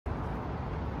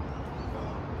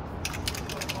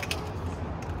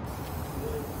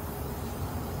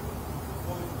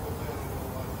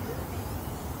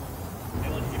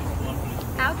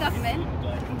government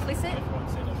complicit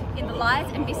in the lies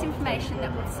and misinformation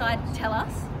that Woodside tell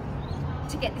us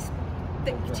to get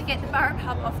the Burrup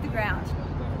Hub off the ground.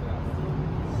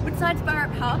 Woodside's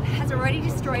Burrup Hub has already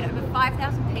destroyed over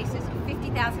 5,000 pieces of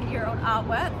 50,000-year-old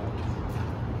artwork,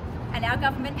 and our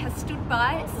government has stood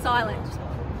by silent.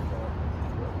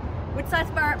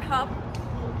 Woodside's Burrup Hub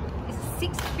is a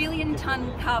 6 billion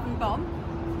tonne carbon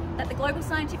bomb that the global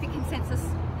scientific consensus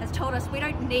has told us we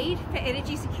don't need for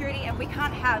energy security and we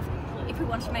can't have if we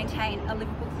want to maintain a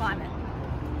livable climate.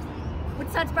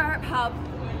 Woodside's Burrup Hub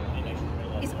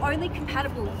is only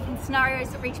compatible in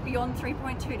scenarios that reach beyond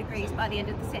 3.2 degrees by the end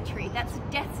of the century. That's a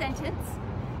death sentence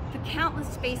for countless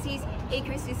species,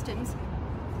 ecosystems,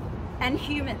 and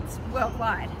humans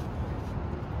worldwide.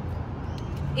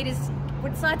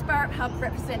 Woodside's Burrup Hub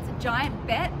represents a giant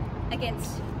bet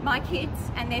against my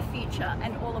kids and their future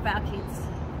and all of our kids.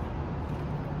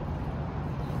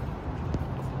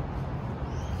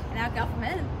 And our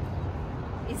government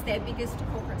is their biggest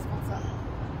corporate sponsor.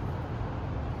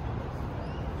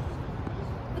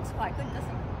 Looks quite good, doesn't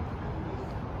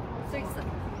it? Suits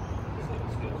them.